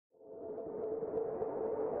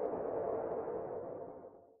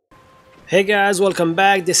Hey guys, welcome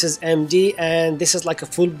back. This is MD and this is like a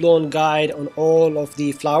full-blown guide on all of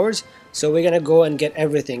the flowers. So we're gonna go and get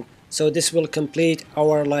everything. So this will complete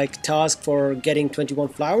our task for getting 21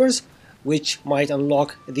 flowers, which might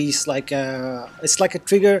unlock these it's like a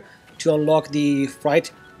trigger to unlock the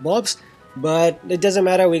fright bulbs. But it doesn't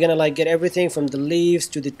matter, we're gonna get everything from the leaves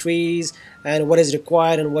to the trees and what is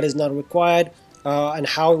required and what is not required. And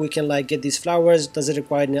how we can get these flowers. Does it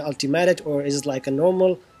require an ultimate or is it like a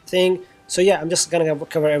normal thing? So yeah, I'm just gonna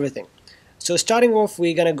cover everything. So starting off,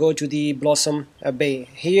 we're gonna go to the Blossom Bay.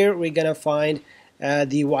 Here we're gonna find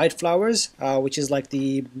the white flowers, which is like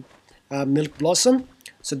the milk blossom.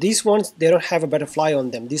 So these ones, they don't have a butterfly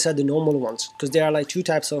on them. These are the normal ones because there are like two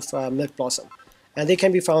types of milk blossom, and they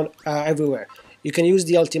can be found everywhere. You can use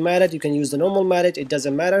the ultimate, you can use the normal matted, it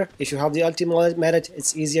doesn't matter. If you have the ultimate matted,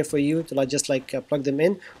 it's easier for you to just plug them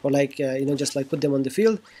in or just put them on the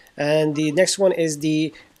field. And the next one is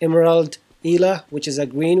the Emerald Ela, which is a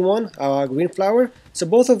green one, green flower. So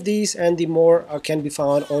both of these and the more can be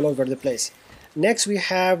found all over the place. Next we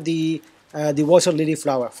have the water lily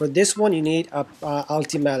flower. For this one you need a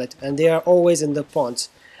ultimate, and they are always in the ponds.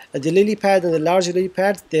 The lily pad and the large lily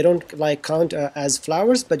pad, they don't count as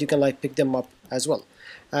flowers, but you can pick them up as well.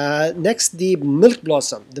 Next, the milk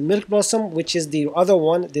blossom. The milk blossom, which is the other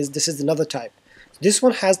one, this is another type. This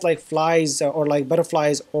one has flies or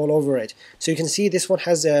butterflies all over it. So you can see this one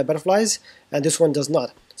has butterflies and this one does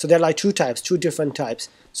not. So there are two types, two different types.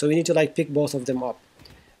 So we need to pick both of them up.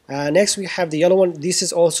 Next we have the yellow one. This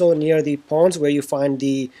is also near the ponds where you find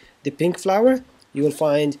the pink flower. You will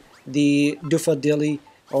find the daffodili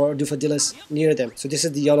or daffodilus near them. So this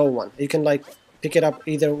is the yellow one. You can pick it up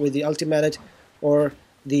either with the ultimate or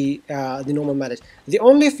the normal matted. The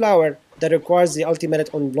only flower that requires the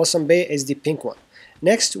ultimate on Blossom Bay is the pink one.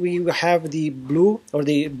 Next we have the blue, or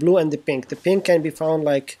the blue and the pink. The pink can be found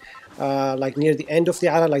near the end of the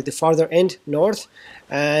island, like the farther end north,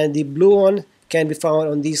 and the blue one can be found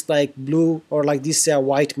on these blue or these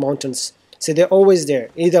white mountains. So they're always there,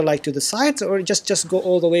 either to the sides or just go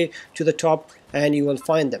all the way to the top and you will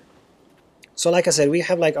find them. So like I said, we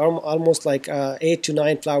have almost 8 to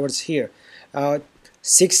 9 flowers here.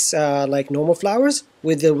 6 normal flowers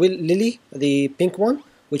with the lily, the pink one,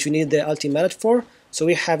 which we need the ultimate for. So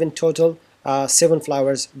we have in total 7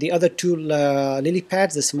 flowers. The other 2 lily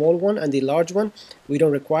pads, the small one and the large one, we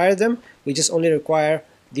don't require them. We just only require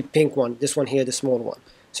the pink one, this one here, the small one.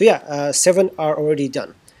 So yeah, 7 are already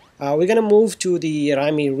done. We're gonna move to the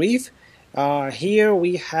Rimy Reef. Here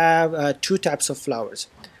we have 2 types of flowers,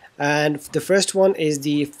 and the first one is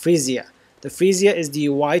the Freesia. The Freesia is the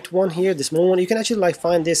white one here, the small one. You can actually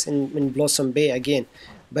find this in Blossom Bay again,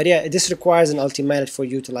 but yeah, this requires an ultimate for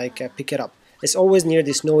you to pick it up. It's always near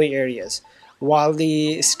the snowy areas. While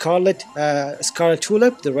the scarlet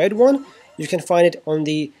tulip, the red one, you can find it on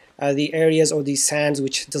the areas or the sands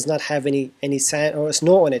which does not have any sand or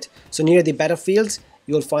snow on it. So near the battlefields,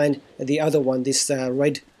 you'll find the other one, this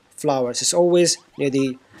red flowers. It's always near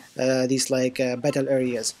the these battle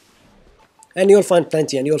areas, and you'll find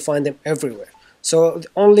plenty, and you'll find them everywhere. So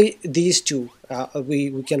only these 2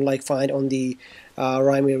 we can find on the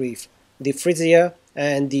Rimy Reef, the Freesia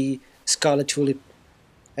and the scarlet tulip.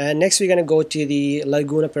 And next we're gonna go to the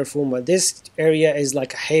Laguna Perfuma. This area is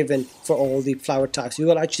like a haven for all the flower types. You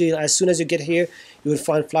will actually, as soon as you get here, you will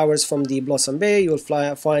find flowers from the Blossom Bay, you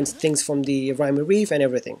will find things from the Rimy Reef and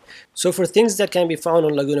everything. So for things that can be found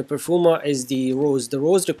on Laguna Perfuma is the rose. The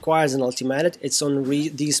rose requires an ultimate. It's on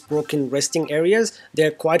these broken resting areas.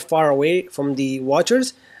 They're quite far away from the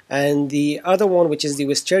waters. And the other one, which is the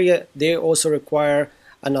wisteria, they also require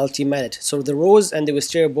an ultimate. So the rose and the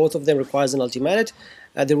wisteria, both of them requires an ultimate.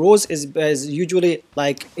 The rose is usually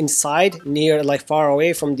inside, near, far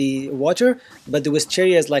away from the water, but the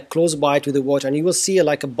wisteria is close by to the water, and you will see a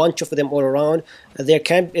bunch of them all around. They're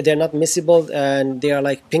not miscible, and they are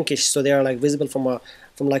pinkish, so they are visible from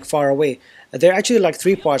far away. They're actually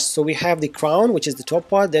 3 parts. So we have the crown, which is the top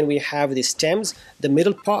part, then we have the stems, the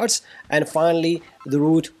middle parts, and finally the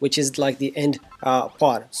root, which is the end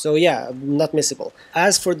part. So yeah, not missable.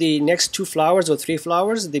 As for the next 2 flowers or 3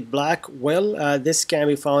 flowers, the black well, this can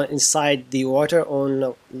be found inside the water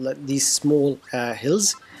on these small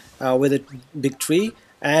hills with a big tree,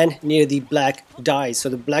 and near the black dyes. So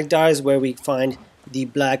the black dyes is where we find the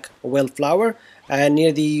black well flower, and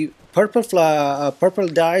near the purple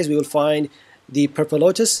dyes we will find the purple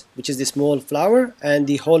lotus, which is the small flower, and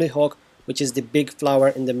the hollyhock, which is the big flower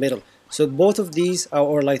in the middle. So both of these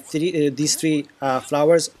or these 3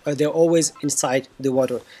 flowers, they're always inside the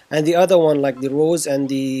water, and the other one, the rose and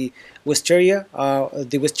the wisteria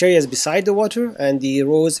is beside the water and the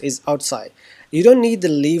rose is outside. You don't need the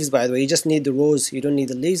leaves, by the way, you just need the rose. You don't need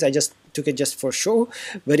the leaves. I just took it just for show.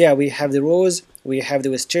 But yeah, we have the rose, we have the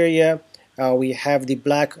wisteria, we have the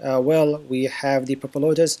black well, we have the purple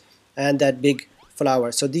lotus, and that big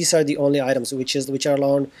flower. So these are the only items which are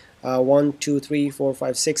around 1 2 3 4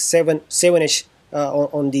 5 6 7 7ish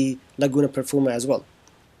on the Laguna Perfuma as well.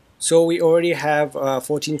 So we already have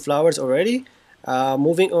 14 flowers already.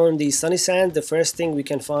 Moving on the sunny sand, the first thing we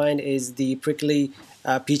can find is the prickly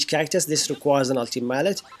peach cactus. This requires an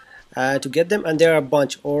ulti-mallet to get them, and there are a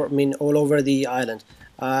bunch, or I mean all over the island.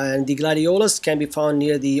 And the gladiolus can be found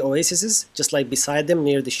near the oases, just like beside them,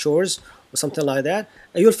 near the shores or something like that.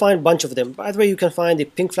 You'll find a bunch of them. By the way, you can find the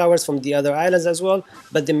pink flowers from the other islands as well,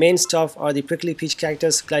 but the main stuff are the prickly peach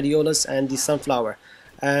cactus, gladiolus, and the sunflower.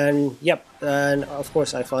 And yep, and of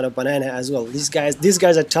course I found a banana as well. These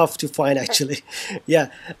guys are tough to find actually. Yeah,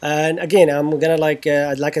 and again, I'm gonna like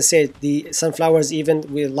I said, the sunflowers, even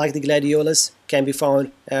like the gladiolus, can be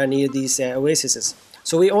found near these oases.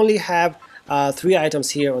 So we only have 3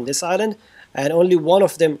 items here on this island, and only one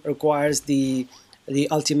of them requires the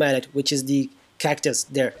ulti-mallet, which is the cactus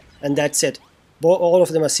there, and that's it. All of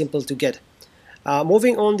them are simple to get.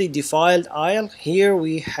 Moving on the defiled isle, here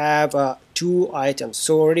we have 2 items.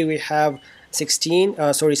 So already we have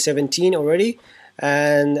 17 already,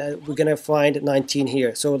 and we're gonna find 19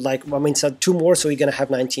 here. So like, I mean, so 2 more, so we're gonna have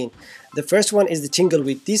 19. The first one is the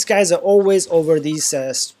tingleweed. These guys are always over these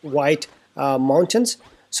white mountains,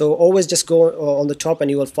 so always just go on the top and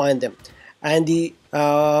you will find them. And the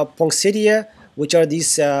poinsettia, which are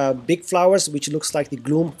these big flowers which looks like the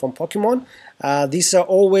Gloom from Pokemon. These are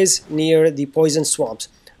always near the poison swamps,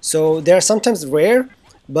 so they are sometimes rare,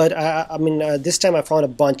 but I mean this time I found a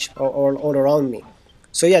bunch all around me.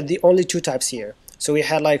 So yeah, the only 2 types here. So we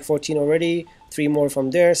had like 14 already, 3 more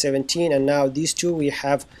from there, 17, and now these 2, we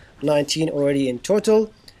have 19 already in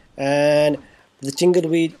total. And the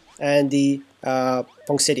tingleweed and the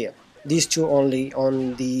poinsettia, these 2 only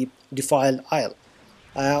on the defiled isle.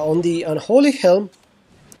 On the unholy helm,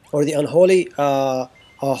 or the unholy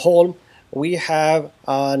holm, we have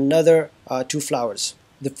another 2 flowers.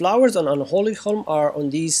 The flowers on unholy helm are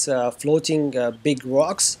on these floating big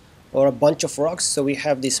rocks, or a bunch of rocks. So we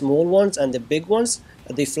have the small ones and the big ones.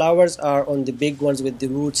 The flowers are on the big ones with the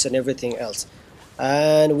roots and everything else.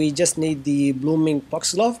 And we just need the blooming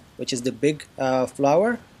foxglove, which is the big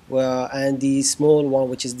flower, and the small one,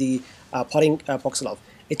 which is the potting foxglove.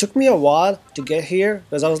 It took me a while to get here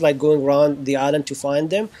because I was like going around the island to find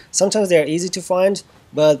them. Sometimes they are easy to find,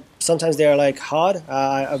 but sometimes they are like hard.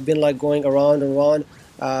 I've been like going around and around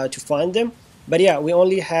to find them. But yeah, we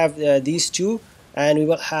only have these 2, and we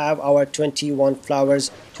will have our 21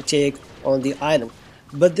 flowers to take on the island.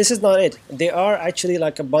 But this is not it. There are actually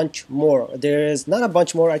like a bunch more. There is not a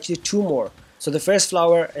bunch more, actually 2 more. So the first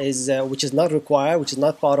flower is which is not required, which is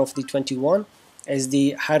not part of the 21, is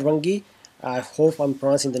the Hadrangi. I hope I'm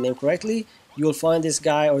pronouncing the name correctly. You will find this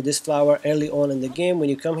guy or this flower early on in the game when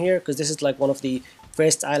you come here, because this is like one of the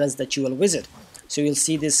first islands that you will visit. So you'll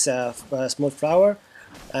see this small flower,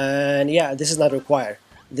 and yeah, this is not required.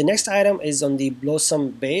 The next item is on the Blossom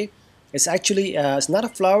Bay. It's actually it's not a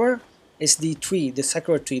flower, it's the tree, the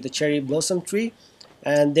sakura tree, the cherry blossom tree,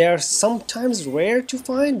 and they are sometimes rare to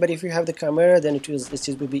find, but if you have the camera, then it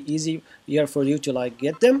will be easier for you to like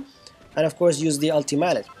get them, and of course use the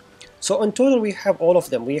ulti-mallet. So in total we have all of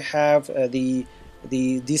them. We have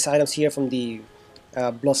these items here from the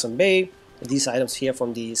Blossom Bay, these items here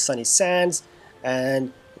from the Sunny Sands,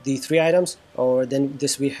 and the 3 items, or then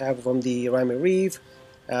this we have from the Rime Reef,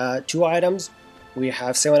 2 items. We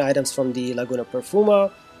have 7 items from the Laguna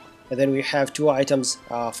Perfuma, and then we have 2 items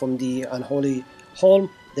from the Unholy Holm,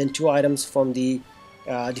 then 2 items from the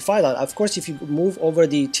Defiled Isle. Of course, if you move over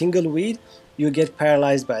the Tingleweed, you get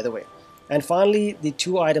paralyzed, by the way. And finally, the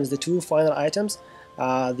 2 items, the 2 final items,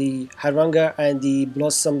 the Hadranga and the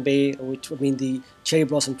Blossom Bay, which would mean the Cherry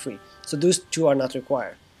Blossom Tree. So those 2 are not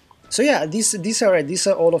required. So yeah, these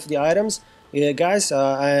are all of the items, guys.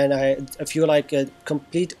 And if you like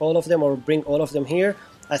complete all of them or bring all of them here,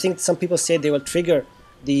 I think some people say they will trigger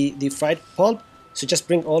the fried pulp. So just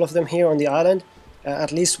bring all of them here on the island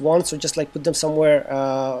at least once, or just like put them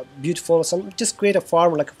somewhere beautiful. Just create a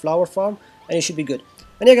farm, like a flower farm, and it should be good.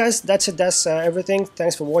 And yeah, guys, that's it. That's everything.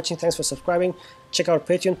 Thanks for watching. Thanks for subscribing. Check our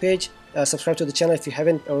Patreon page. Subscribe to the channel if you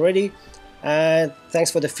haven't already. And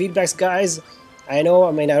thanks for the feedbacks, guys. I know,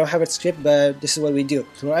 I don't have a script, but this is what we do,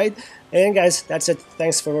 right? And guys, that's it.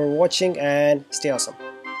 Thanks for watching, and stay awesome.